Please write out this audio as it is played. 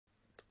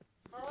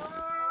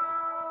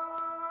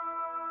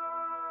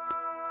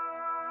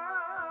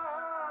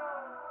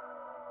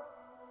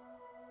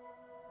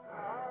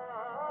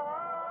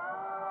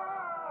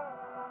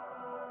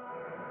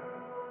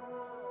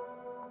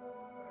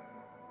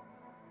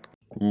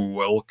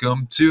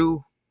Welcome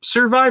to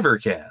Survivor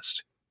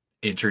Cast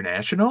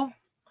International.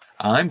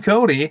 I'm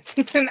Cody.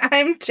 And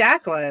I'm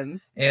Jacqueline.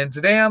 And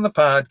today on the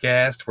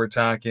podcast, we're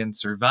talking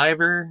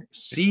Survivor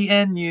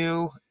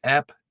CNU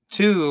Ep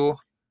 2,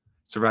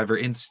 Survivor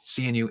in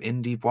CNU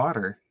in Deep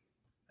Water,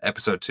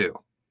 Episode 2.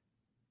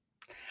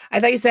 I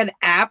thought you said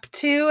app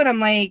 2, and I'm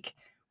like,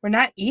 we're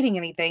not eating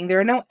anything. There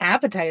are no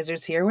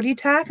appetizers here. What are you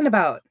talking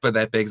about? But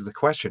that begs the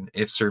question,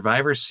 if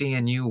Survivor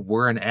CNU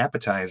were an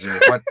appetizer,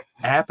 what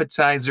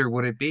appetizer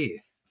would it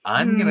be?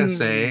 I'm going to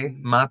say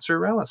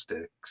mozzarella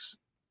sticks.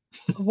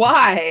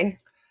 Why?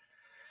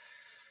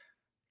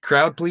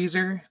 Crowd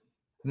pleaser,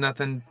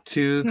 nothing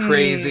too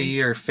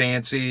crazy or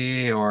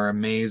fancy or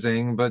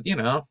amazing, but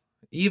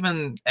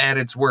even at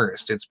its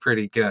worst, it's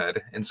pretty good,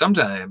 and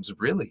sometimes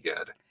really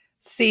good.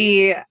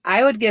 See,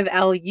 I would give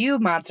LU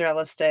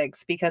mozzarella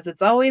sticks because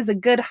it's always a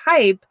good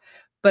hype,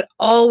 but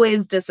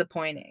always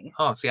disappointing.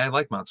 Oh, see, I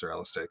like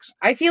mozzarella sticks.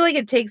 I feel like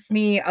it takes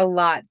me a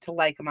lot to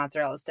like a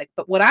mozzarella stick,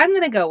 but what I'm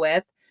going to go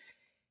with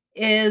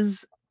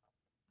is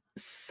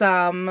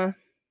some...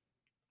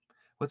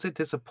 What's a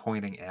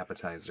disappointing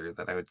appetizer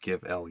that I would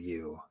give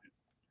LU?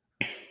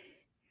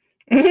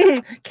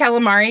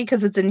 Calamari,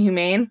 because it's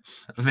inhumane.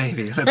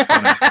 Maybe, that's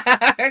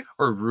funny.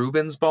 Or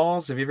Reuben's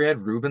balls. Have you ever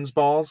had Reuben's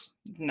balls?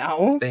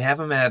 No. They have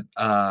them at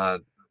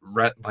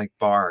like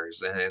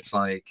bars, and it's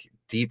like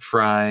deep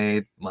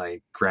fried,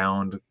 like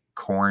ground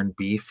corned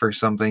beef or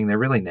something. They're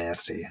really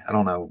nasty. I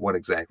don't know what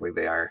exactly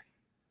they are.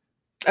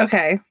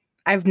 Okay.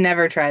 I've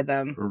never tried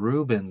them.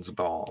 Reuben's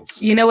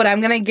balls. You know what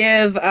I'm going to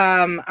give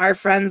our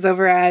friends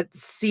over at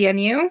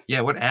CNU?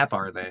 Yeah, what app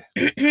are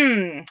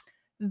they?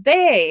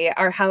 They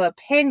are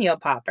jalapeno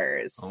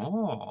poppers.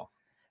 Oh.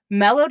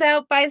 Mellowed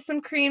out by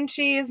some cream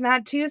cheese,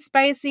 not too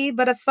spicy,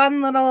 but a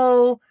fun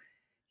little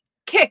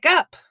kick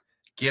up.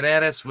 Get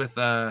at us with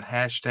a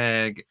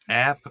hashtag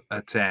app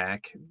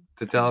attack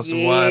to tell us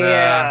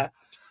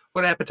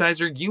what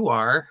appetizer you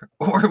are,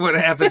 or what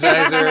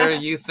appetizer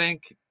you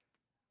think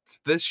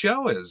this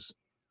show is.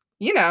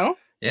 You know.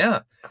 Yeah.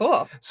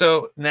 Cool.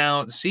 So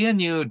now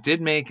CNU did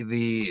make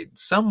the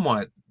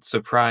somewhat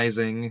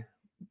surprising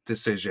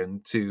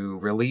decision to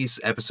release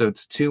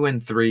episodes 2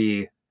 and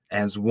 3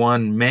 as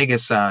one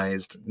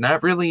mega-sized,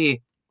 not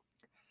really...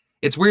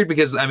 It's weird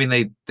because, I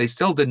mean, they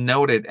still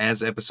denote it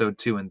as episode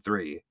 2 and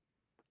 3,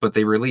 but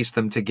they released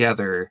them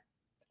together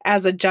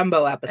as a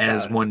jumbo episode.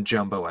 As one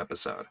jumbo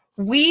episode.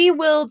 We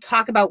will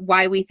talk about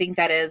why we think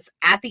that is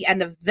at the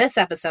end of this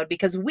episode,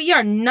 because we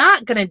are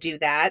not going to do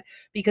that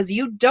because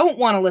you don't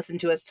want to listen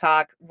to us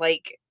talk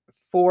like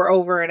for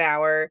over an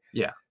hour.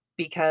 Yeah.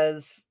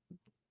 Because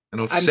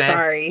I'm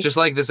sorry. Just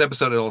like this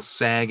episode, it'll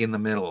sag in the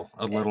middle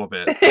a little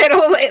bit.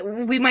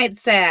 We might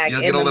sag.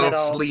 You'll get a little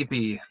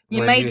sleepy.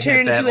 You might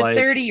turn to a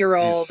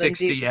 30-year-old.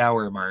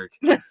 60-hour mark.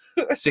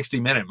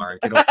 60-minute mark.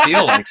 It'll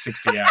feel like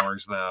 60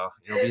 hours, though.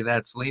 You'll be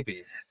that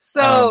sleepy.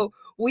 So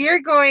we are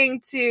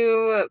going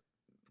to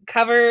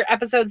cover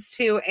episodes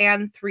 2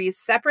 and 3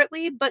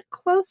 separately, but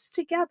close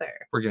together.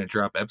 We're going to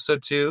drop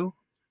episode 2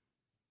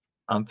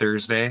 on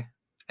Thursday,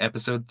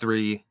 episode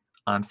 3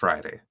 on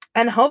Friday.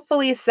 And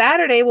hopefully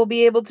Saturday we'll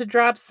be able to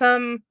drop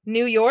some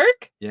New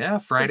York. Yeah,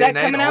 Friday night. Is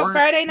that coming out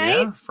Friday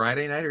night? Yeah,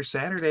 Friday night or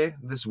Saturday.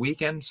 This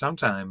weekend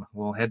sometime.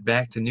 We'll head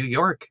back to New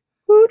York.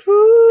 Woot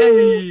woot.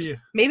 Hey.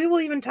 Maybe we'll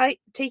even take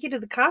you to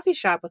the coffee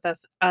shop with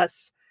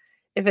us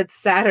if it's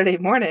Saturday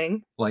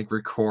morning. Like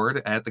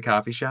record at the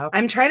coffee shop?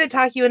 I'm trying to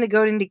talk you into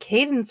going to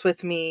Cadence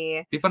with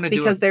me. Be fun to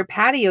because their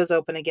patio's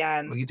open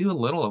again. We could do a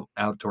little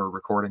outdoor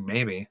recording,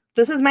 maybe.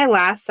 This is my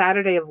last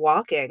Saturday of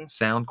walking.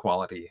 Sound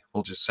quality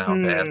will just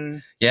sound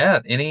bad. Yeah,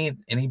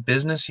 any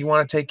business you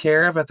want to take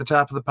care of at the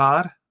top of the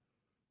pod?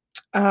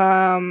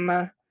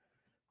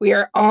 We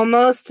are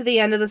almost to the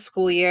end of the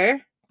school year.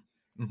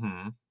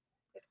 Mm-hmm.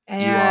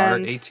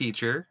 And you are a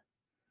teacher.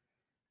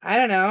 I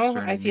don't know.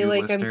 I feel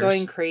like I'm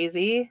going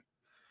crazy.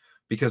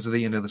 Because of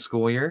the end of the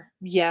school year?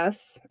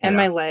 Yes. And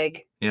my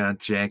leg. Yeah,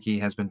 Jackie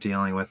has been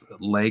dealing with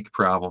leg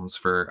problems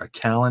for a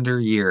calendar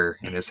year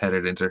and is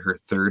headed into her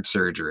 3rd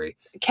surgery.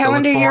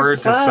 Calendar year. So look forward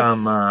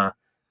to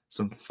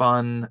some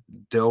fun,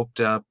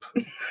 doped up,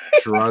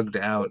 drugged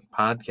out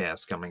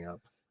podcasts coming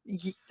up.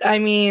 I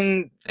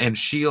mean... And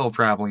she'll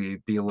probably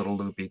be a little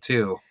loopy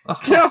too.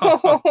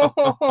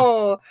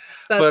 No!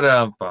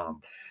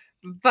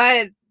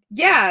 But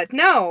yeah,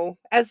 no.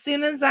 As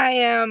soon as I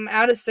am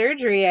out of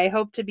surgery, I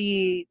hope to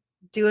be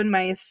doing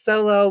my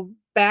solo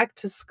back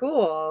to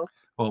school.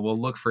 Well, we'll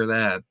look for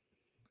that.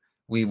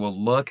 We will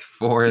look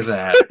for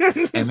that.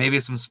 And maybe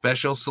some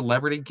special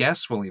celebrity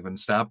guests will even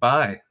stop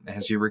by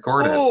as you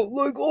record it. Oh,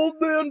 like old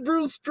man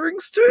Bruce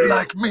Springsteen?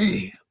 Like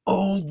me,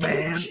 old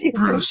man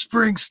Bruce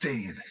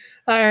Springsteen.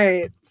 All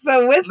right.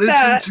 So with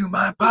that... Listen to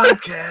my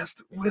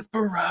podcast with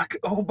Barack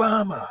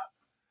Obama.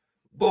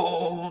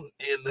 Born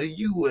in the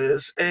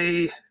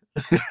USA.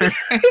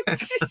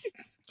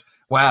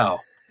 Wow.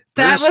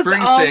 That Bruce was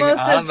Springsteen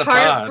almost on as the pod.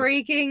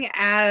 heartbreaking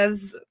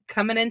as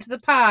coming into the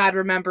pod,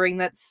 remembering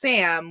that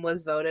Sam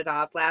was voted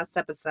off last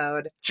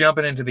episode.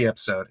 Jumping into the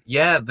episode.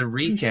 Yeah, the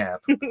recap.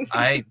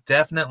 I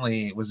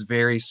definitely was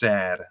very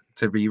sad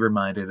to be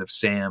reminded of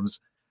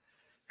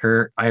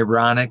her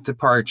ironic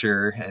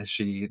departure as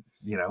she,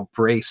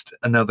 braced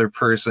another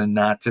person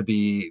not to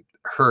be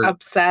hurt.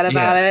 Upset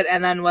about it,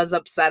 and then was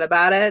upset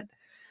about it.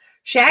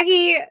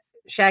 Shaggy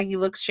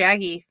looks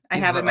Shaggy. I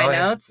have in my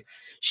notes.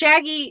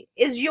 Shaggy,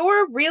 is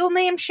your real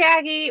name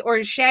Shaggy, or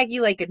is Shaggy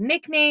like a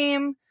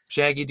nickname?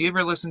 Shaggy, do you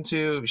ever listen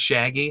to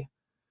Shaggy?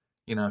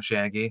 You know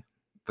Shaggy,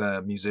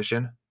 the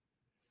musician?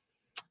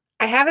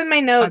 I have in my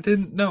notes. I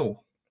didn't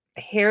know.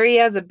 Harry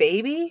has a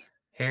baby?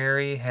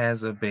 Harry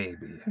has a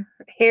baby.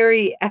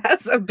 Harry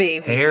as a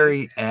baby.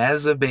 Harry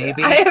as a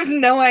baby? I have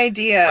no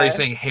idea. Are you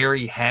saying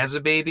Harry has a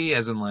baby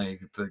as in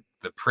like the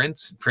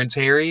Prince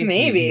Harry?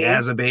 Maybe. He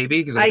has a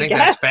baby? Because I think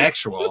that's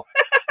factual.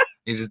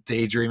 You're just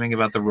daydreaming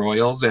about the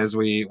royals as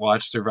we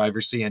watch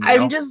Survivor CNU.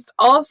 I'm just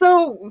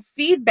also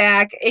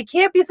feedback. It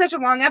can't be such a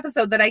long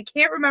episode that I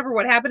can't remember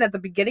what happened at the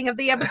beginning of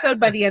the episode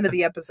by the end of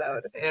the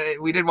episode.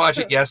 We did watch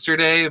it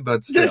yesterday,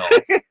 but still.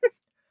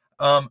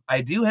 I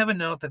do have a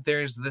note that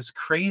there's this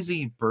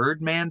crazy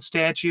Birdman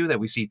statue that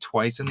we see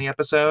twice in the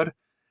episode.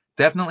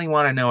 Definitely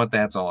want to know what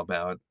that's all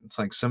about. It's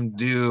like some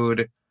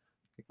dude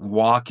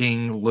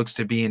walking, looks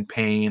to be in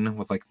pain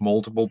with like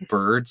multiple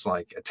birds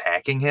like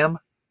attacking him.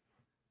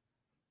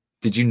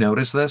 Did you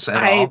notice this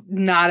at all?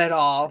 Not at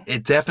all.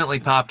 It definitely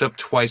popped up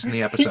twice in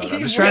the episode. I'm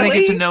just trying to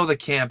get to know the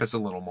campus a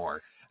little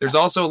more. There's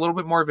also a little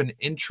bit more of an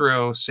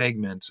intro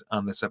segment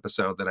on this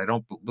episode that I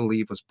don't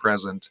believe was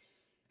present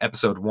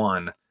episode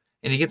 1.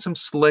 And you get some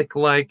slick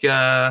like,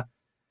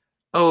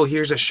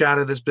 here's a shot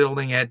of this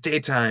building at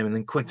daytime and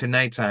then quick to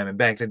nighttime and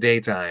back to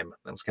daytime.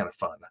 That was kind of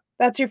fun.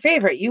 That's your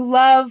favorite. You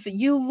love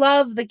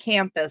the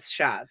campus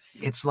shots.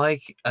 It's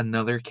like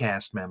another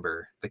cast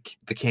member, the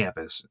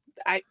campus.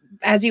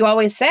 As you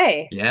always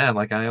say. Yeah,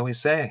 like I always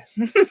say.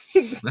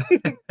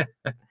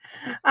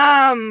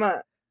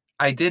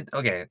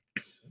 Okay.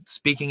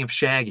 Speaking of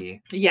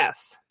Shaggy.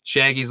 Yes.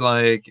 Shaggy's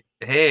like,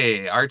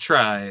 hey, our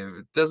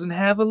tribe doesn't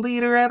have a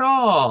leader at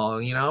all.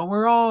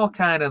 We're all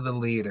kind of the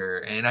leader.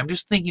 And I'm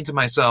just thinking to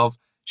myself,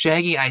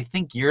 Shaggy, I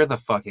think you're the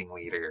fucking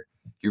leader.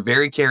 You're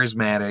very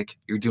charismatic.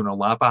 You're doing a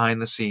lot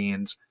behind the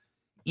scenes.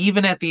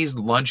 Even at these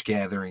lunch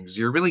gatherings,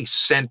 you're really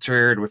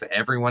centered with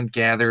everyone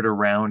gathered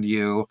around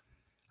you.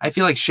 I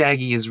feel like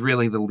Shaggy is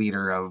really the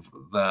leader of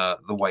the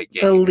white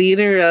gang. The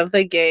leader of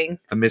the gang.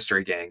 The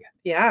mystery gang.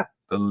 Yeah.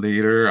 The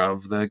leader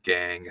of the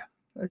gang.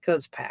 It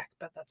goes Pack,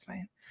 but that's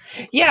fine.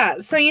 Yeah,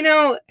 so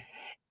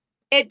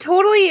it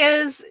totally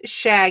is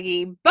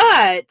Shaggy,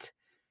 but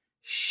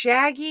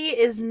Shaggy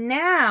is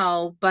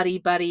now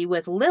buddy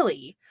with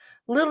Lily.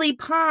 Lily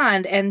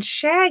Pond and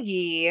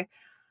Shaggy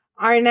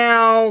are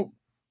now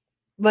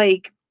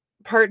like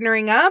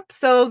partnering up.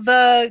 So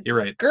the You're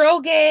right. girl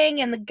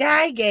gang and the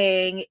guy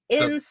gang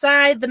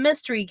inside the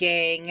mystery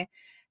gang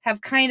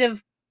have kind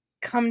of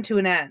come to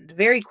an end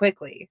very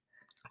quickly.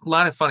 A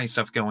lot of funny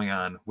stuff going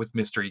on with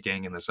Mystery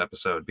Gang in this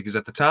episode, because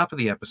at the top of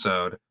the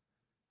episode,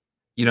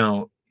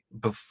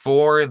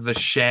 before the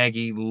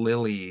Shaggy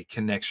Lily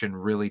connection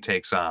really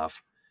takes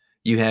off,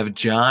 you have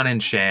John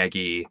and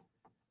Shaggy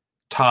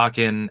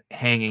talking,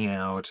 hanging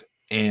out,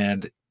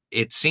 and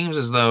it seems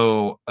as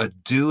though a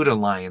dude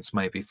alliance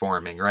might be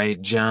forming,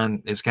 right?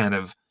 John is kind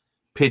of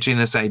pitching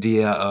this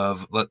idea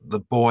of the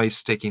boys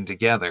sticking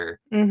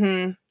together.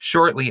 Mm-hmm.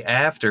 Shortly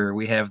after,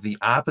 we have the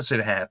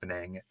opposite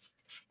happening,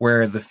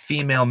 where the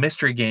female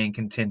Mystery Gang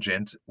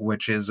contingent,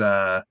 which is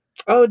oh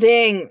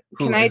dang!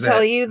 Can I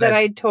tell you that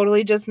I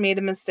totally just made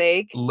a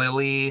mistake?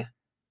 Lily.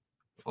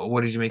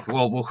 What did you make?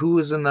 Well, who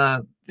is in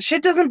the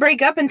shit? Doesn't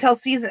break up until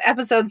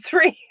episode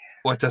 3.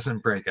 What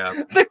doesn't break up?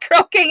 The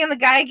girl gang and the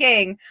guy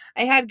gang.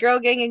 I had girl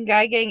gang and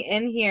guy gang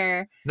in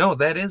here. No,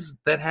 that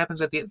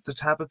happens at the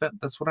top of it.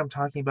 That's what I'm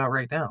talking about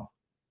right now.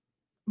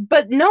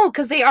 But no,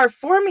 because they are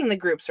forming the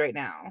groups right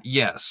now.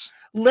 Yes.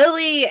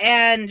 Lily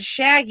and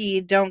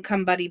Shaggy don't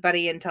come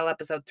buddy until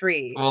episode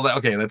 3. Well,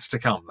 okay, that's to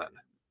come then.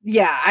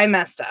 Yeah, I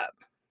messed up.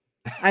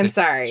 I'm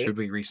sorry. Should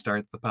we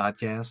restart the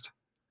podcast?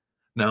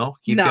 No?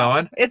 Keep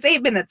going? It's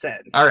 8 minutes in.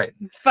 All right.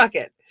 Fuck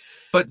it.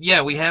 But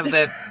yeah, we have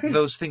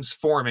those things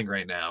forming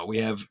right now. We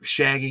have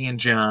Shaggy and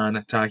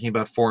John talking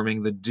about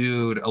forming the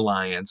dude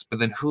alliance, but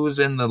then who's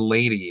in the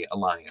lady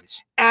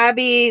alliance?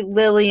 Abby,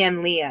 Lily,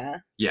 and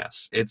Leah.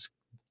 Yes, it's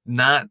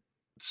not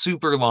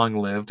super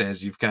long-lived,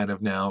 as you've kind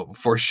of now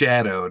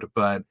foreshadowed,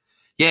 but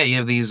yeah, you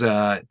have these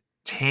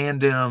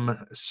tandem,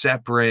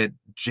 separate,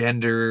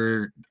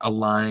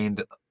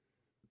 gender-aligned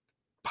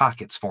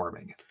pockets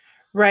forming.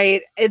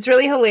 Right. It's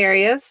really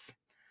hilarious.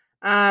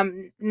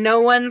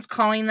 No one's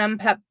calling them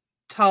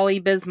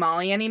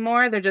Pepto-Bismol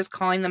anymore. They're just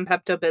calling them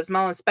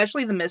Pepto-Bismol.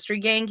 Especially the mystery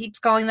gang keeps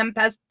calling them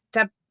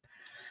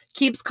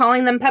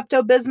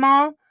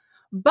Pepto-Bismol.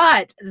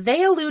 But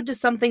they allude to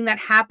something that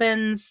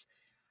happens.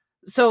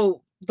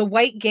 So the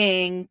white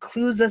gang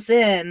clues us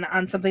in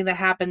on something that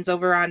happens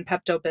over on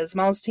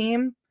Pepto-Bismol's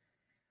team.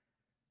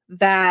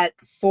 that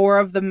 4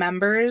 of the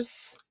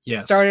members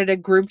Yes. started a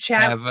group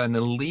chat. Have an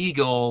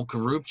illegal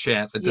group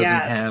chat that doesn't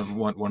have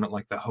one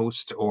like the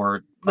host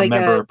or a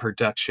member of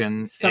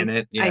production in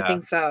it. Yeah. I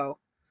think so.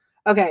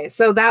 Okay,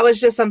 so that was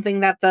just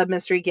something that the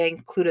mystery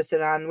gang clued us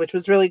in on, which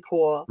was really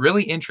cool.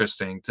 Really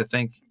interesting to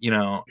think,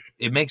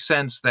 it makes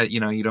sense that,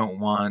 you don't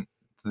want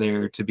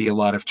there to be a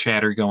lot of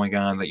chatter going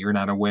on that you're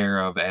not aware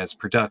of as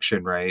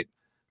production, right?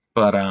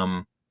 But,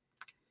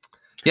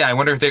 yeah, I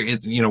wonder if there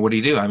is, what do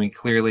you do? I mean,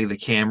 clearly the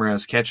camera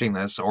is catching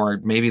this, or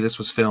maybe this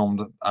was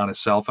filmed on a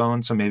cell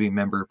phone, so maybe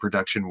member of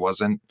production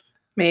wasn't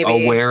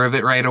aware of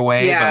it right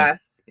away. Yeah.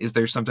 But is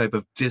there some type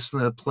of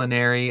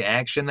disciplinary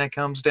action that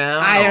comes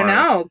down? I don't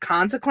know.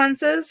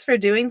 Consequences for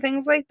doing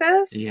things like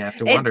this? You have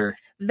to wonder.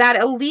 That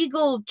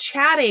illegal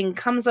chatting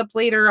comes up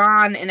later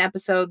on in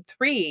episode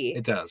 3.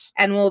 It does.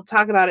 And we'll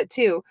talk about it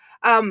too.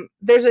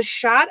 There's a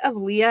shot of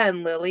Leah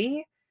and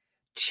Lily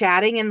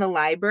chatting in the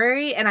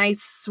library, and I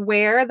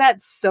swear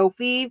that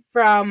Sophie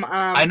from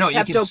I know,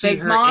 you can see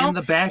her in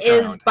the background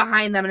is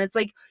behind them, and it's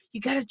like,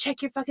 you gotta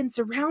check your fucking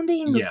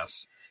surroundings.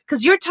 Yes.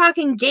 Because you're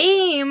talking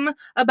game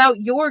about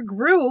your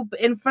group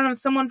in front of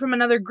someone from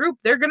another group.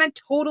 They're going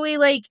to totally,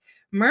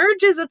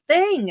 merge as a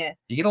thing.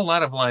 You get a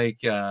lot of,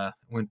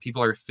 when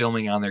people are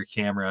filming on their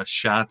camera,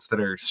 shots that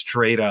are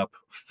straight up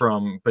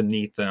from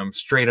beneath them,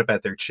 straight up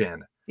at their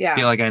chin. Yeah. I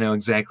feel like I know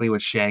exactly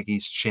what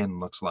Shaggy's chin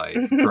looks like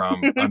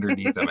from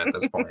underneath him at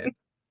this point.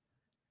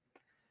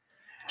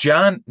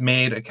 John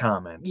made a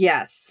comment.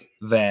 Yes.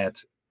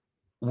 That,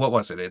 what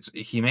was it?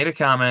 He made a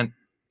comment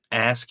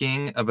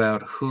asking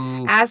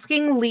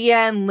Leah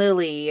and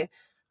Lily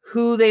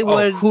who they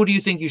would. Who do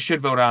you think you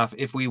should vote off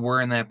if we were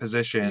in that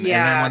position?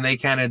 Yeah. And then when they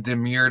kind of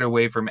demurred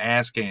away from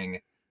asking,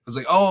 it was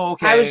like, oh,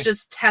 okay. I was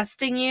just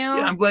testing you.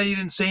 Yeah, I'm glad you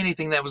didn't say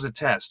anything. That was a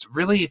test.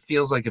 Really, it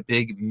feels like a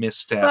big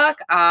misstep.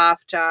 Fuck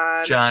off,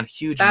 John. John,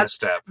 huge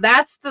misstep.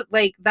 That's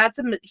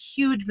a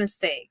huge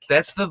mistake.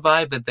 That's the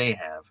vibe that they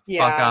have.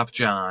 Yeah. Fuck off,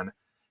 John.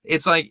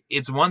 It's like,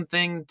 it's one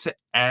thing to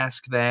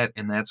ask that,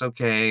 and that's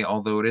okay,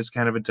 although it is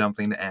kind of a dumb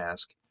thing to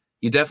ask.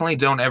 You definitely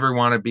don't ever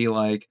want to be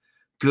like,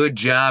 good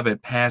job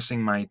at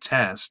passing my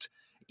test.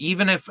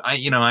 Even if,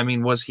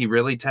 was he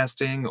really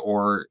testing,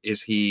 or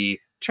is he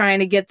trying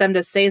to get them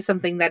to say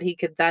something that he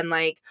could then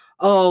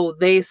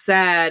they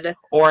said.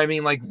 Or,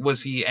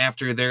 was he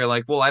after they're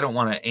like, well, I don't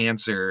want to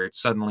answer,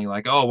 it's suddenly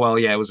like, oh, well,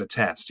 yeah, it was a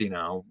test,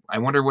 I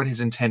wonder what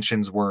his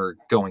intentions were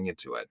going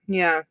into it.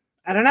 Yeah,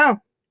 I don't know.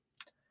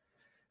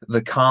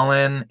 The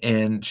Colin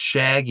and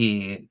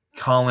Shaggy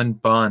Colin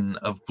Bunn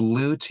of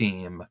Blue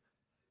Team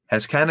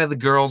has kind of the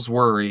girls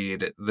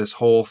worried, this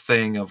whole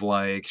thing of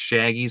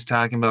Shaggy's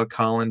talking about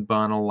Colin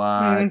Bunn a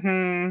lot.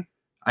 Mm-hmm.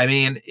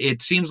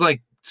 It seems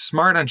like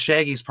smart on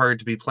Shaggy's part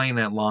to be playing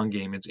that long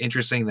game. It's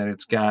interesting that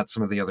it's got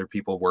some of the other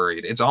people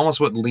worried. It's almost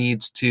what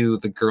leads to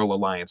the Girl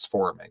Alliance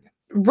forming.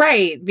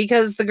 Right,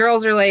 because the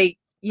girls are like,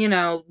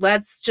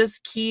 let's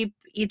just keep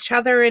each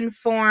other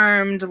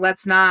informed.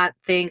 Let's not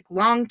think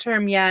long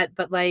term yet,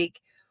 but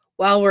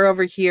while we're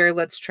over here,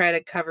 let's try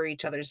to cover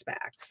each other's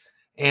backs.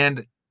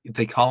 And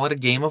they call it a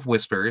game of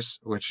whispers,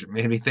 which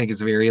made me think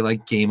is very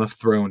Game of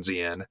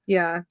Thrones-ian.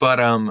 Yeah. But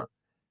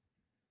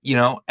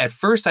at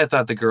first I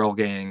thought the girl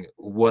gang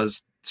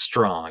was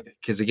strong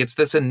because it gets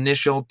this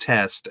initial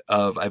test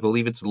of, I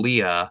believe it's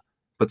Leah,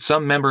 but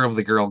some member of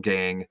the girl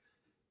gang.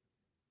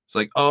 It's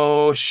like,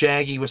 oh,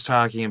 Shaggy was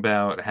talking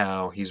about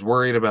how he's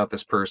worried about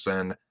this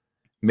person.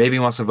 Maybe he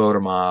wants to vote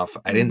him off.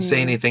 I didn't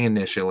say anything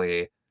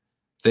initially.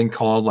 Then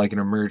called an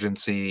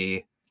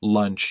emergency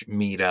lunch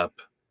meetup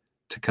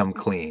to come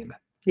clean.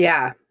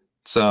 Yeah.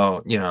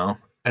 So,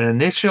 an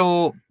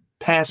initial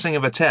passing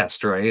of a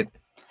test, right?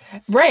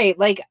 Right.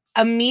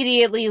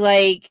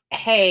 Immediately,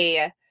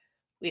 hey,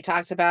 we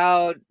talked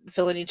about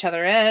filling each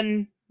other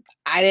in.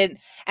 And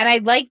I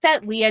like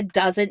that Leah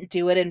doesn't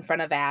do it in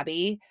front of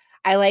Abby.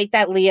 I like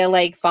that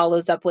Leah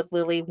follows up with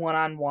Lily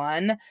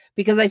one-on-one,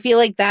 because I feel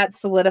like that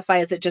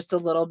solidifies it just a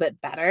little bit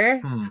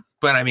better.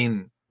 But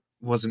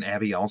wasn't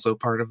Abby also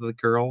part of the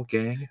girl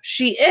gang?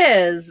 She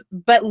is,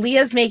 but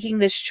Leah's making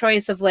this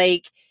choice of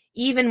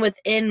even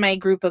within my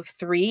group of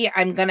 3,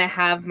 I'm gonna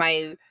have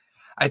my.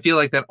 I feel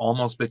like that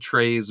almost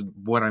betrays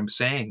what I'm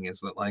saying, is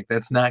that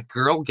that's not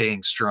girl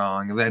gang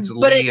strong. That's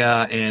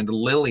Leah and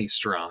Lily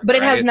strong. But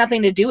it has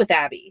nothing to do with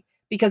Abby,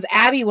 because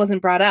Abby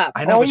wasn't brought up.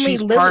 I know, Only but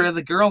she's Lily. Part of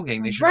the girl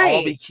gang. They should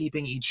all be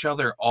keeping each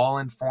other all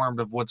informed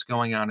of what's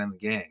going on in the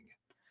gang.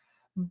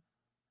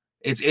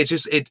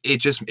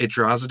 It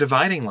draws a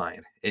dividing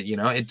line.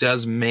 It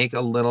does make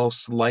a little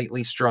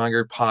slightly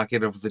stronger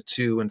pocket of the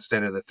 2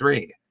 instead of the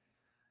 3.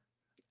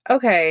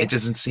 Okay. It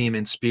doesn't seem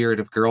in spirit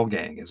of girl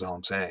gang, is all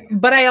I'm saying.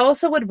 But I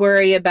also would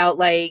worry about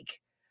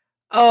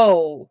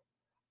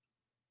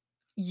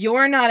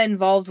you're not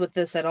involved with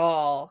this at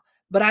all,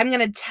 but I'm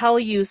going to tell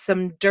you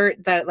some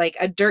dirt that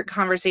a dirt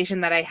conversation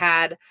that I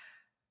had.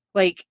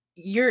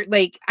 You're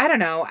I don't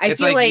know. I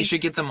feel you should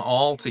get them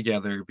all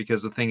together,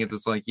 because the thing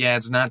is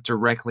it's not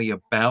directly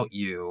about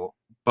you,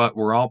 but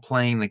we're all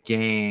playing the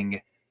gang.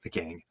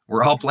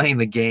 We're all playing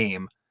the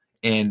game.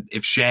 And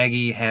if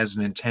Shaggy has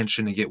an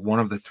intention to get one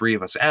of the 3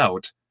 of us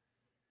out,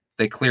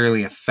 that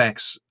clearly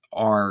affects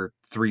our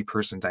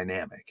 3-person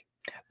dynamic.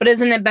 But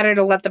isn't it better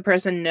to let the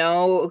person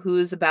know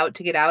who's about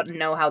to get out and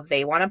know how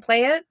they want to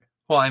play it?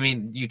 Well, I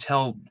mean, you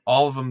tell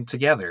all of them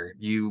together.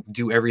 You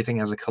do everything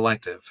as a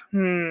collective,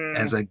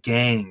 as a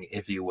gang,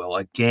 if you will,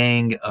 a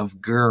gang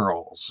of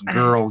girls,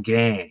 girl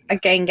gang. A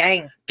gang.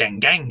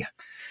 Gang.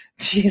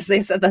 Jeez, they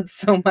said that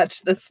so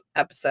much this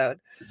episode.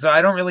 So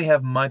I don't really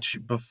have much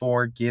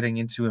before getting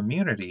into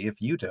immunity,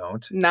 if you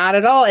don't. Not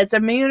at all. It's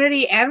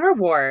immunity and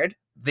reward.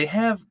 They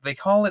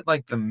call it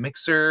like the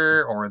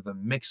mixer or the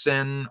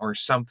mixin or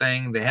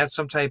something. They have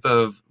some type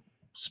of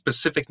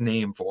specific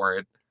name for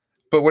it.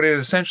 But what it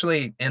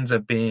essentially ends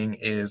up being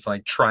is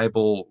like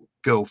tribal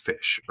go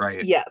fish,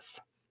 right? Yes.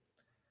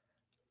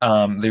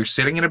 They're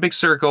sitting in a big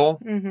circle.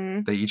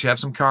 Mm-hmm. They each have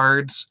some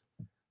cards.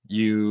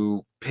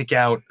 You pick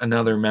out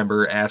another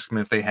member, ask them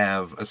if they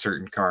have a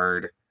certain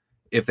card.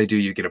 If they do,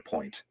 you get a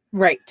point.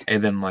 Right.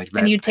 And then like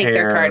that and you take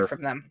their card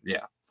from them.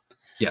 Yeah.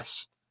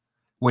 Yes.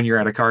 When you're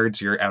out of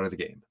cards, you're out of the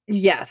game.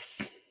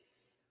 Yes.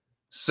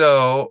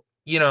 So,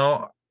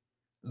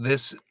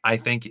 this, I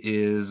think,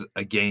 is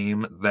a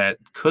game that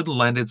could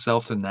lend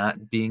itself to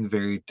not being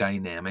very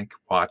dynamic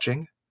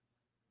watching.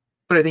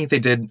 But I think they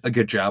did a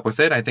good job with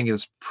it. I think it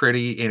was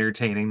pretty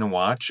entertaining to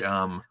watch.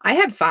 I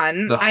had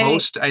fun. The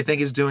host, I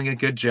think, is doing a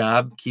good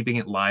job keeping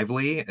it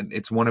lively. And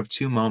it's one of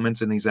 2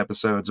 moments in these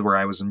episodes where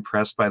I was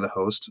impressed by the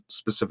host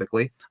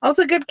specifically.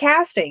 Also good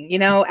casting.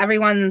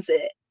 Everyone's...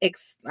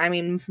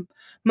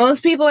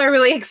 most people are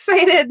really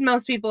excited.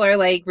 Most people are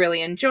like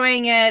really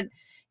enjoying it.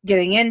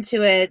 Getting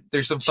into it.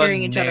 There's some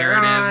fun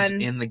narratives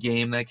in the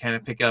game that kind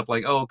of pick up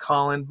like, oh,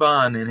 Colin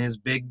Bunn and his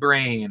big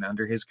brain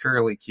under his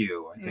curly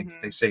Q. I think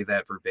they say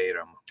that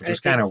verbatim, which is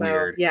kind of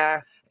weird.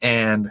 Yeah.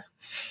 And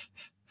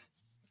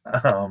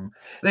I'm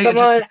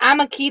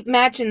gonna keep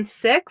matching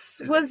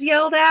 6 was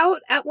yelled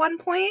out at one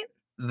point.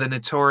 The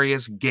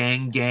notorious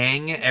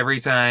gang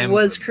every time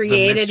was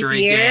created the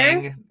mystery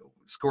here. Gang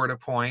scored a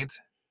point.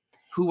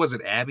 Who was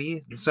it?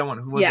 Abby? Someone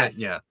who was it?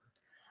 Yeah.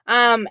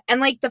 And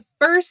like the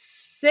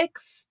first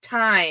 6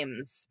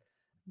 times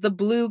the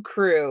Blue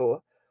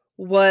Crew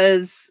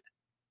was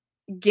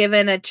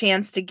given a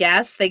chance to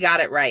guess, they got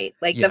it right.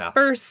 Like the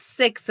first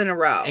 6 in a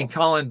row. And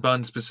Colin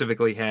Bunn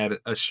specifically had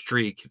a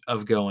streak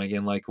of going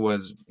and like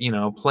was,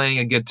 playing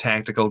a good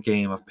tactical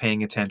game of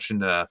paying attention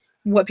to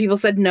what people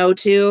said no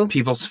to,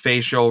 people's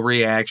facial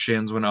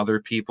reactions when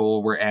other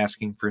people were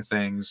asking for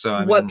things.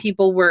 So what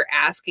people were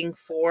asking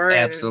for.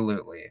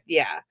 Absolutely.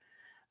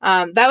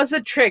 That was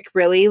the trick,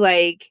 really.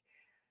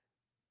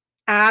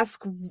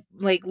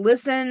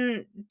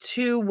 Listen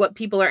to what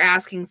people are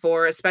asking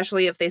for,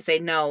 especially if they say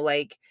no.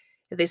 If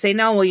they say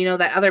no, well,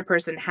 that other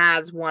person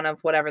has one of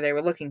whatever they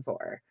were looking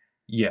for.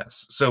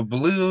 Yes. So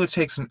Blue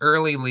takes an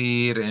early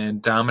lead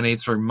and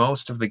dominates for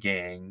most of the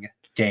game.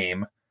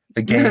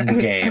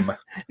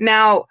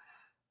 Now,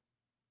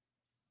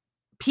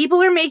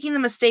 people are making the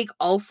mistake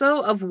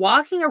also of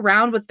walking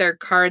around with their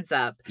cards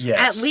up.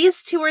 Yes. At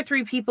least 2 or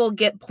 3 people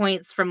get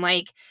points from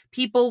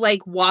people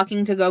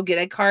walking to go get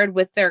a card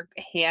with their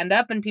hand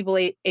up and people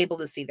able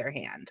to see their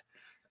hand.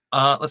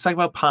 Let's talk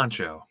about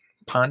Poncho.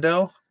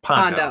 Pondo.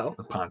 Poncho.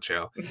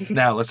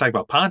 Now let's talk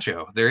about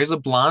Poncho. There is a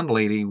blonde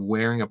lady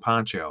wearing a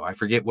poncho. I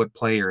forget what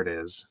player it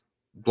is.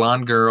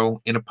 Blonde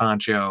girl in a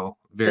poncho,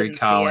 very Didn't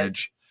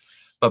college.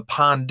 But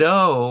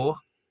Pondo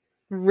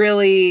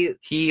really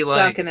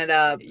sucking it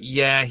up.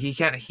 Yeah,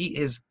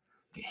 his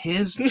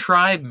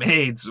tribe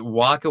mates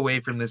walk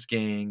away from this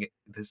gang.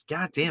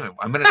 God damn it.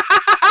 I'm gonna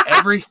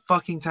every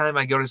fucking time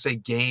I go to say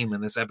game in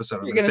this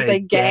episode, I'm gonna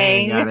say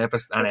gang on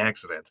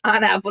accident.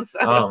 On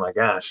episode. Oh my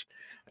gosh.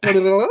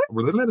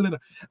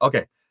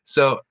 Okay,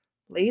 so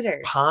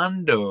later.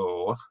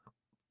 Pondo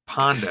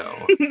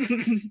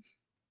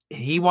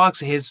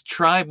his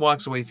tribe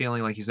walks away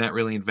feeling like he's not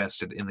really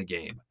invested in the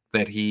game.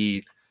 That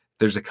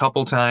there's a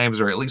couple times,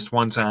 or at least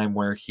one time,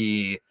 where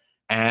he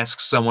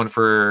asks someone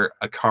for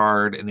a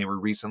card and they were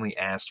recently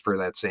asked for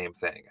that same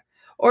thing.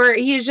 Or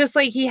he's just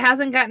he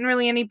hasn't gotten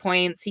really any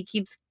points. He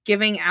keeps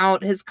giving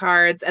out his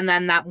cards. And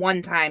then that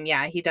one time,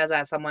 he does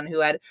ask someone who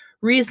had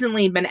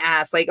recently been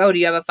asked, oh, do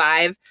you have a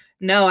 5?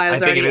 No, I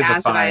was already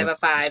asked if I have a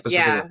 5.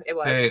 Yeah, it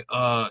was. Hey,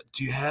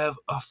 do you have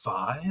a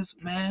 5,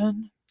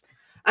 man?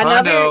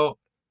 Pondo,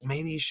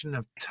 maybe you shouldn't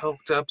have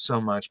toked up so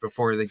much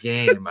before the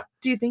game.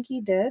 Do you think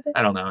he did?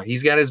 I don't know.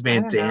 He's got his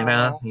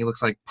bandana. He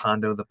looks like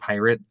Pondo the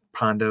pirate.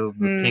 Pondo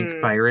the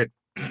pink pirate.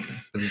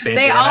 His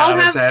bandana on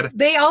his head.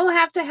 They all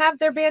have to have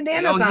their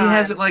bandanas on. He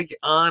has it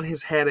on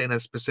his head in a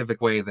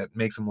specific way that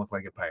makes him look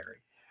like a pirate.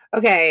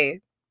 Okay.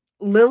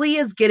 Lily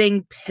is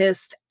getting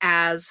pissed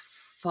as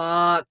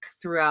fuck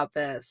throughout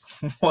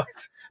this.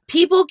 What?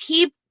 People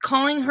keep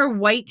calling her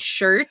White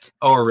Shirt.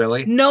 Oh,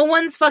 really? No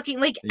one's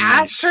fucking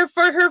ask her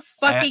for her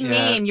fucking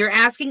name. You're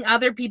asking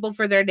other people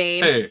for their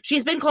name. Hey.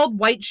 She's been called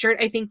White Shirt,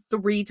 I think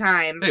 3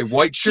 times. Hey,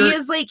 White Shirt. She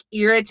is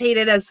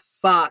irritated as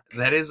fuck.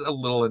 That is a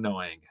little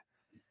annoying.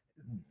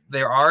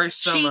 There are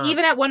some. She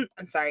even at one.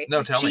 I'm sorry.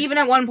 No, tell me. She even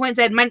at one point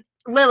said, "My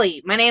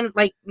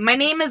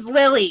name is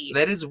Lily."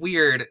 That is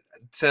weird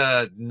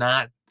to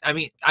not I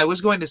mean, I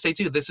was going to say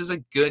too, this is a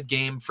good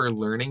game for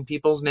learning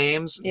people's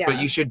names, Yeah.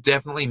 but you should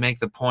definitely make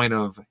the point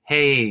of,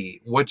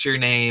 hey, what's your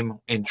name?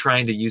 And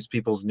trying to use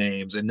people's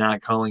names and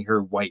not calling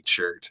her White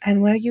Shirt.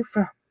 And where are you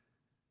from?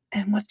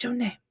 And what's your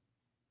name?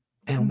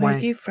 And where are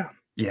you from?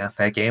 Yeah,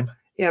 that game.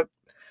 Yep.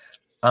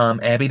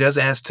 Abby does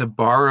ask to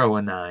borrow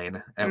a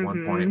 9 at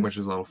one point, Mhm. which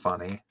is a little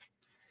funny.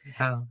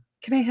 Can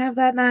I have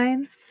that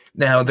 9?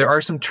 Now, there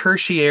are some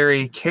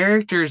tertiary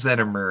characters that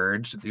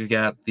emerged. You've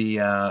got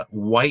the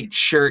white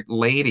shirt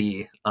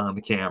lady on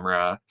the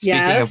camera. Speaking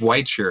Yes. of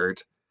white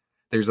shirt,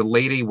 there's a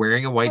lady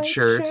wearing a white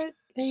shirt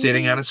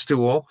sitting on a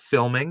stool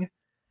filming,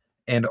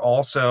 and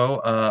also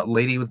a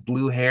lady with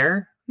blue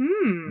hair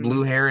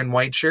and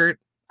white shirt.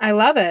 I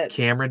love it.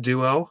 Camera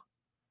duo.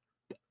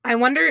 I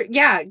wonder,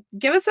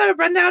 give us a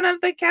rundown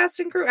of the cast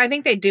and crew. I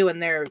think they do in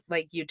their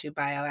like YouTube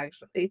bio,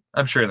 actually.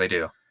 I'm sure they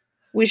do.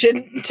 We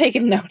should take a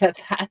note of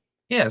that.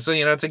 Yeah, so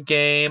it's a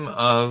game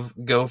of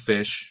Go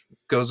Fish.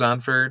 Goes on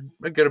for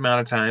a good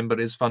amount of time, but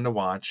is fun to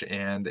watch,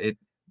 and it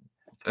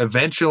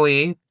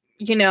eventually,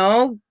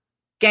 gang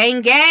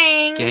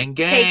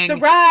takes a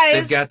rise.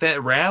 They've got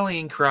that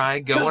rallying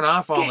cry going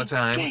off all the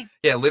time.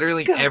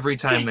 Literally every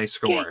time they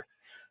score.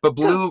 But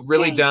Blue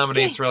really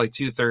dominates for like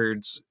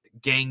 2/3.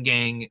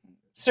 Gang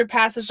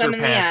surpasses them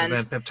in the end.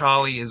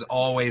 Peptali is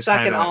always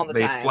they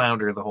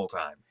flounder the whole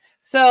time.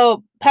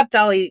 So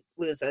Peptali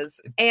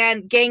loses,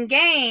 and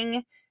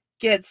Gang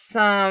gets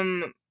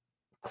some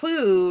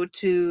clue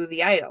to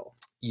the idol.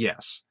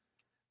 Yes.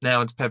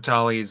 Now it's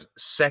Peptali's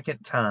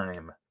second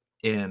time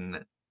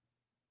in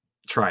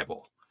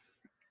Tribal.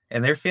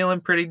 And they're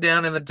feeling pretty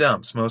down in the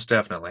dumps, most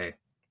definitely.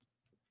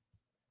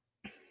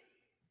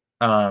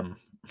 I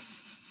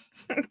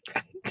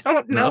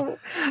don't know.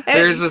 No.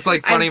 There's this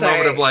like funny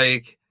moment of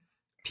like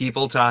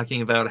people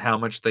talking about how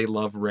much they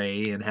love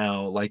Ray and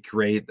how like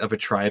great of a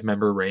tribe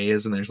member Ray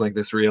is, and there's like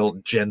this real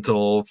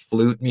gentle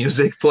flute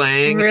music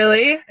playing.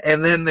 Really?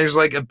 And then there's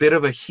like a bit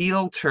of a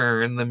heel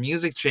turn, the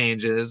music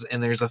changes,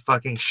 and there's a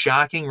fucking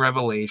shocking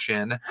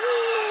revelation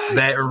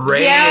that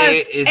Ray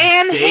is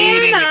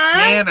dating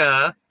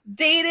Hannah.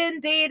 Dating,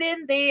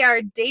 they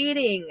are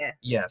dating.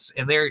 Yes,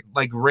 and they're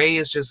like Ray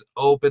is just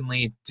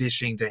openly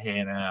dishing to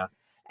Hannah.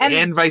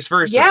 And vice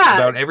versa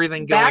about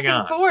everything going on. Back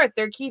and forth.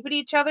 They're keeping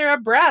each other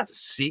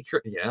abreast.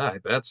 I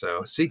bet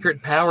so.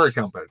 Secret Power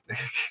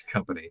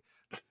Company.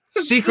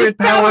 Secret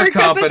Power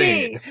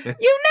Company.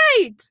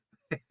 Unite!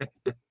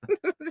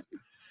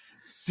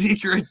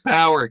 Secret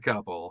Power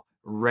Couple.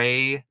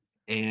 Ray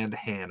and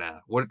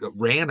Hannah. What?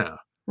 Rana.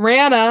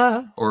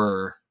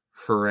 Or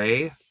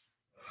Hooray?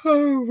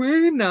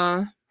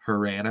 Harena.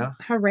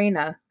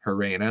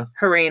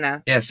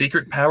 Yeah,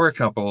 Secret Power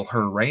Couple.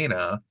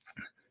 Harena.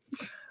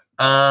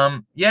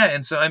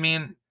 And so I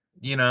mean,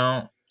 you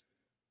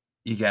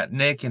got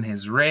Nick and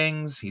his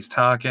rings. He's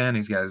talking.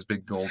 He's got his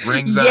big gold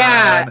rings on.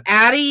 Yeah,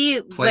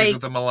 Addie plays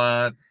with them a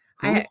lot.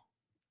 Who?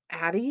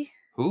 Addie?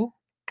 Who?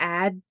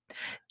 Daddy.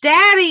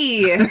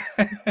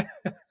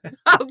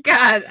 Oh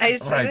God!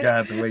 Oh my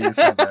God! The way you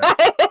said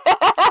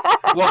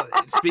that. Well,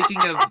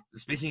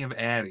 speaking of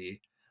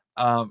Addie,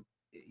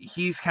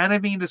 he's kind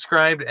of being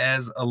described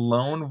as a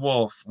lone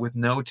wolf with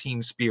no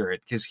team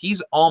spirit because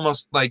he's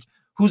almost like.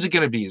 Who's it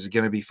going to be? Is it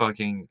going to be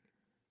fucking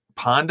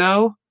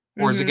Pondo?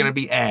 Or is it going to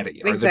be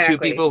Addie? Or the two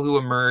people who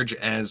emerge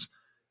as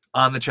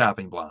on the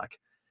chopping block?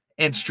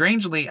 And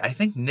strangely, I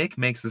think Nick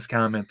makes this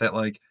comment that,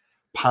 like,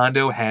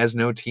 Pondo has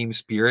no team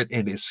spirit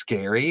and is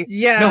scary.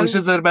 Yeah. No, he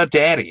says that about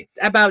Daddy.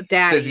 He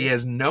says he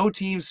has no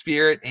team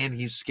spirit and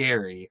he's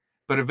scary.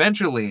 But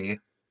eventually,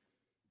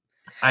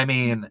 I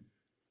mean,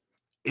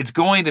 it's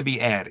going to be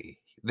Addie.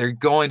 They're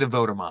going to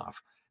vote him off.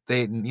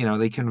 They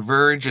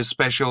converge a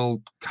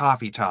special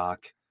coffee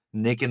talk.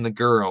 Nick and the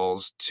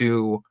girls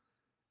to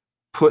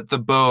put the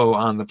bow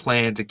on the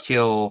plan to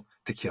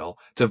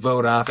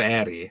vote off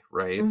Addie,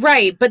 right?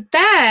 Right, but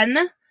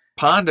then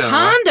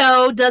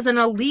Pondo does an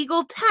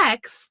illegal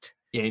text.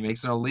 Yeah, he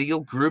makes an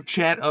illegal group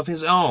chat of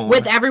his own.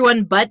 With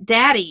everyone but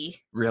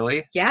Daddy.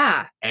 Really?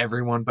 Yeah.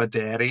 Everyone but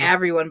Daddy?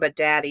 Everyone but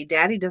Daddy.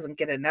 Daddy doesn't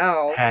get a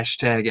no.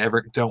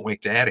 Don't wake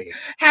Daddy.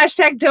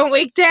 Don't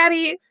wake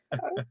Daddy.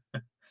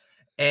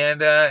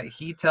 And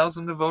he tells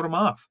them to vote him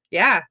off.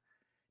 Yeah.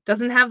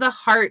 Doesn't have the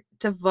heart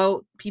to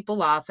vote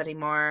people off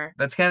anymore.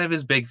 That's kind of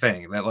his big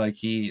thing. That like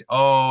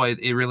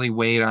it really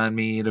weighed on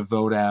me to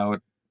vote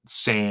out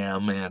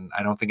Sam, and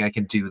I don't think I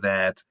can do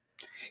that.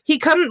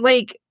 And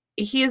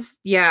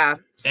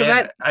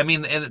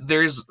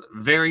there's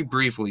very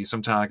briefly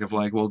some talk of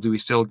like, well, do we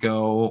still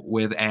go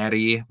with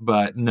Addie?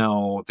 But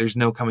no, there's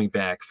no coming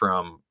back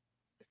from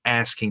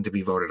asking to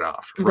be voted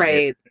off.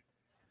 Right.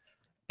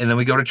 And then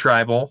we go to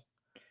Tribal.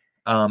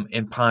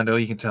 In Pondo,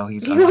 you can tell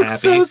he's unhappy. He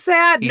looks so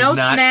sad. No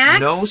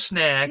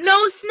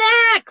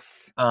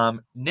snacks.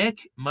 Nick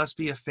must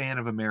be a fan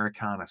of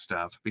Americana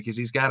stuff because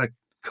he's got a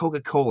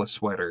Coca-Cola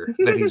sweater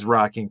that he's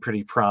rocking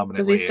pretty prominently.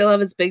 Does he still have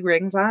his big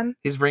rings on?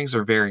 His rings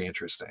are very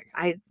interesting.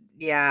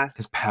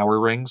 His power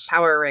rings.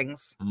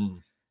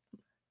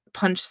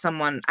 Punch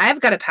someone. I've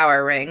got a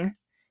power ring.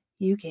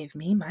 You gave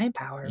me my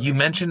power. You ring.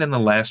 mentioned in the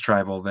last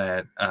tribal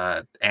that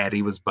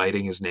Addy was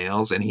biting his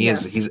nails, and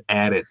Yes. he's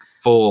at it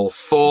full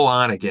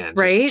on again,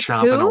 Right? just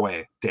chomping Who?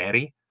 away.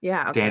 Daddy?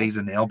 Yeah. Okay. Daddy's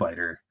a nail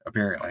biter,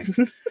 apparently.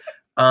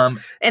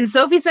 And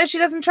Sophie says she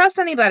doesn't trust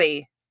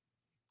anybody.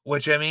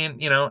 Which, I mean,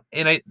 you know,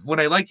 and what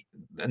I like,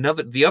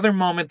 the other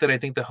moment that I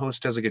think the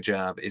host does a good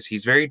job is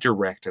he's very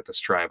direct at this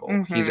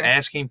tribal. He's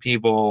asking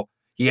people,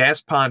 he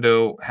asked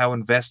Pondo, how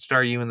invested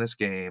are you in this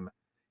game?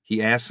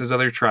 He asks his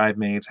other tribe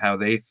mates how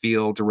they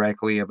feel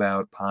directly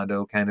about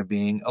Pondo kind of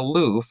being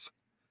aloof.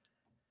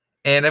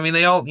 And I mean,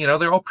 they all, you know,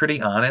 they're all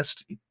pretty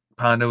honest.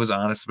 Pondo is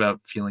honest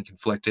about feeling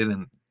conflicted,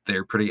 and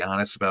they're pretty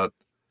honest about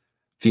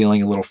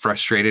feeling a little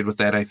frustrated with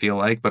that, I feel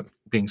like, but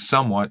being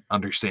somewhat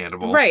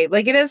understandable. Right.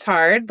 Like, it is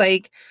hard.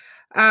 Like,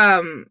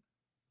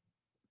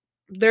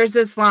 there's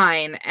this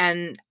line,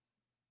 and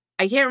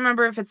I can't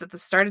remember if it's at the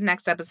start of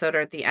next episode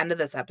or at the end of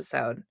this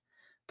episode,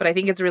 but I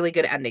think it's a really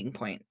good ending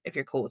point, if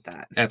you're cool with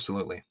that.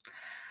 Absolutely.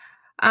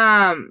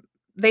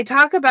 They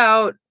talk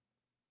about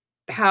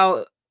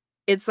how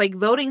it's like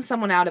voting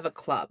someone out of a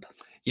club.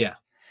 Yeah.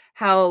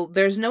 How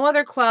there's no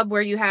other club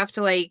where you have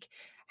to like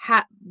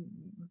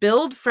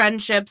build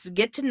friendships,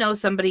 get to know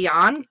somebody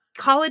on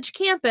college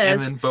campus,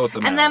 and then vote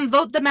them out. Then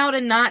vote them out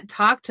and not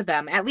talk to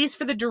them, at least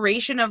for the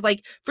duration of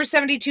like for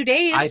 72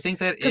 days. I think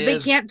that because they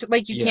can't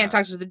like you can't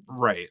talk to the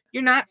right.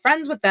 You're not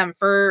friends with them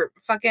for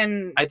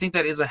fucking. I think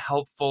that is a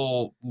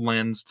helpful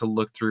lens to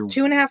look through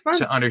 2.5 months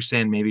to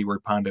understand maybe where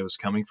Pondo is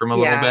coming from a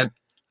little bit.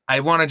 I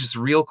want to just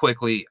real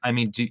quickly. I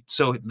mean,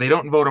 so they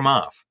don't vote him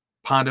off.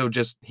 Pondo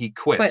he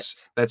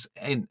quits. That's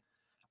and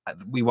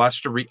we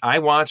watched I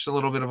watched a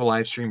little bit of a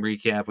live stream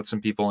recap with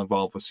some people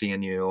involved with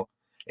CNU,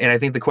 and I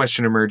think the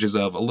question emerges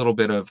of a little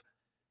bit of,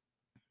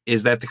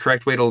 is that the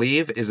correct way to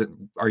leave?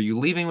 Are you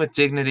leaving with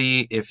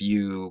dignity if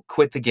you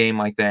quit the game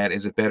like that?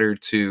 Is it better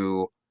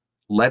to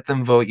let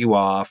them vote you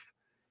off?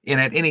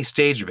 And at any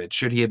stage of it,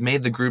 should he have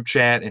made the group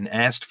chat and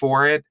asked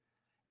for it?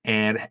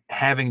 And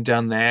having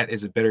done that,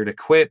 is it better to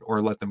quit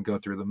or let them go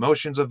through the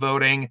motions of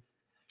voting?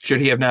 Should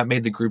he have not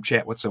made the group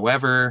chat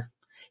whatsoever?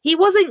 He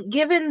wasn't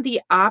given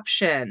the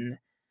option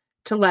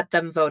to let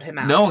them vote him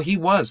out. No, he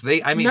was.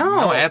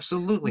 No,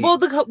 absolutely. Well,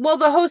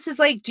 the host is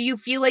like, do you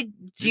feel like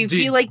we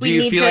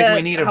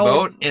need a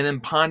vote? And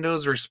then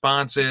Pondo's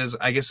response is,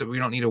 I guess that we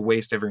don't need to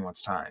waste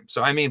everyone's time.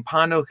 So, I mean,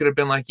 Pondo could have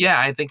been like, yeah,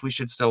 I think we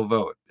should still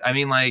vote. I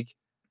mean, like,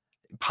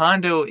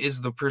 Pondo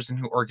is the person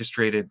who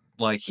orchestrated,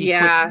 like,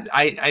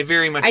 I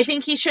very much. I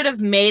think he should have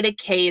made a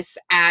case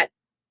at,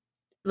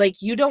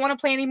 like, you don't want to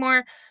play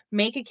anymore.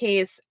 Make a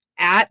case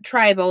at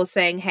Tribal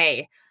saying,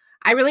 hey,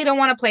 I really don't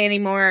want to play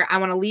anymore. I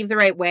want to leave the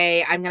right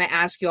way. I'm going to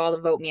ask you all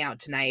to vote me out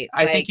tonight.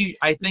 I think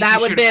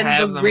that would have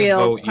been the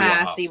real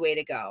classy way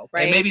to go,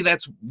 right? And maybe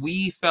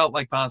we felt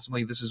like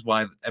possibly this is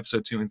why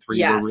episode 2 and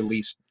 3 were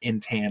released in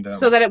tandem.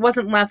 So that it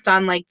wasn't left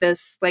on like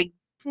this, like,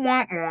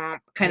 womp womp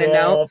kind of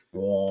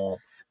note.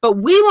 But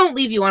we won't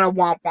leave you on a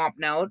womp womp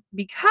note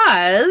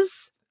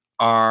because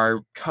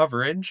our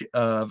coverage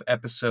of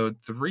episode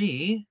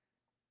 3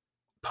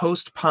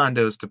 post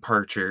Pondo's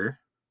departure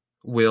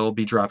will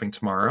be dropping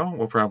tomorrow.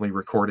 We'll probably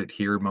record it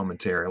here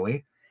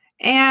momentarily.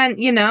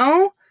 And, you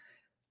know,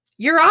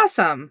 you're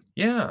awesome.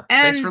 Yeah.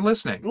 And thanks for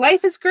listening.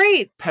 Life is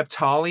great.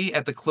 Peptali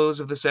at the close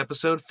of this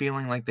episode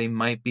feeling like they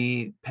might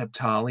be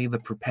Peptali, the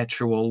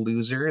perpetual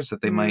losers,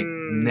 that they might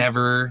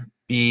never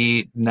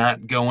be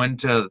not going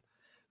to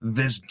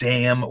this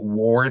damn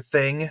war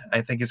thing,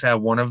 I think is how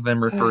one of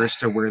them refers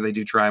to where they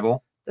do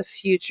tribal. The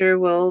future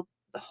will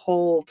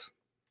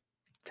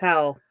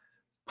tell.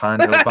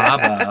 Pondo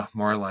Baba,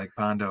 more like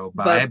Pondo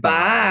Bye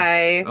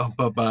Bye. Oh,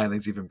 Bye Bye,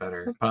 that's even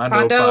better.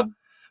 Pondo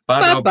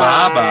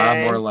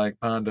Baba, more like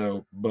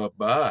Pondo Bye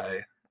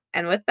Bye.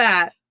 And with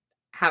that,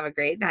 have a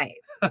great night.